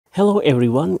Hello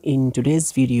everyone, in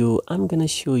today's video I'm gonna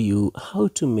show you how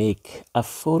to make a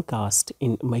forecast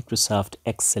in Microsoft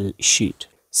Excel sheet.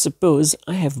 Suppose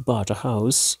I have bought a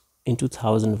house in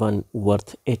 2001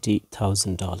 worth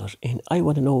 $80,000 and I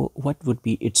want to know what would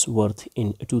be its worth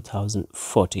in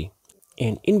 2040.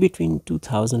 And in between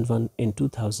 2001 and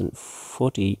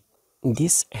 2040,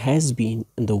 this has been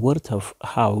the worth of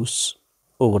house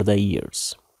over the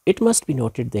years. It must be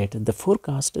noted that the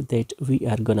forecast that we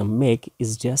are gonna make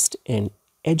is just an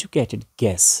educated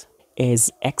guess,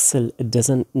 as Excel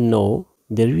doesn't know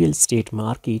the real estate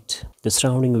market, the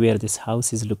surrounding where this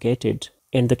house is located,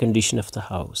 and the condition of the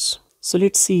house. So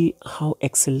let's see how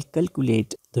Excel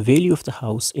calculate the value of the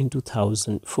house in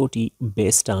 2040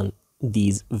 based on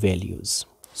these values.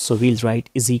 So we'll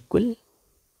write is equal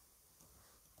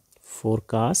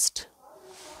forecast,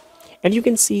 and you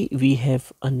can see we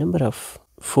have a number of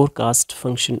forecast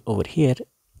function over here.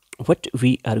 What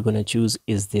we are going to choose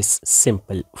is this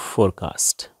simple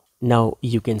forecast. Now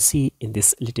you can see in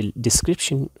this little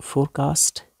description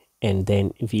forecast, and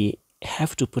then we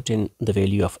have to put in the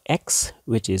value of x,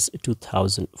 which is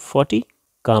 2040,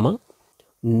 comma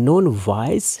known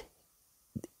y's.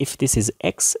 If this is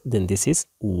x, then this is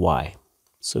y,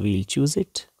 so we'll choose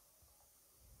it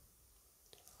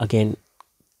again,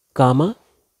 comma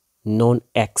known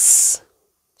x.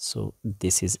 So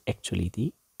this is actually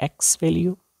the x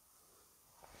value,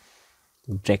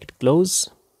 bracket close,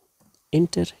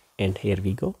 enter, and here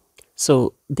we go.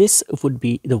 So this would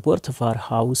be the worth of our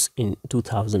house in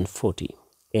 2040.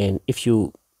 And if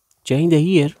you change the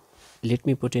year, let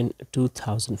me put in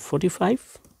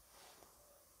 2045,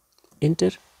 enter,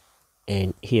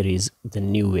 and here is the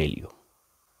new value.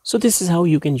 So this is how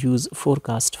you can use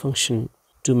forecast function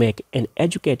to make an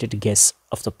educated guess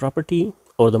of the property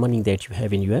or the money that you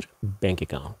have in your bank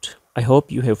account. I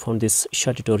hope you have found this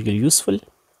short tutorial useful.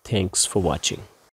 Thanks for watching.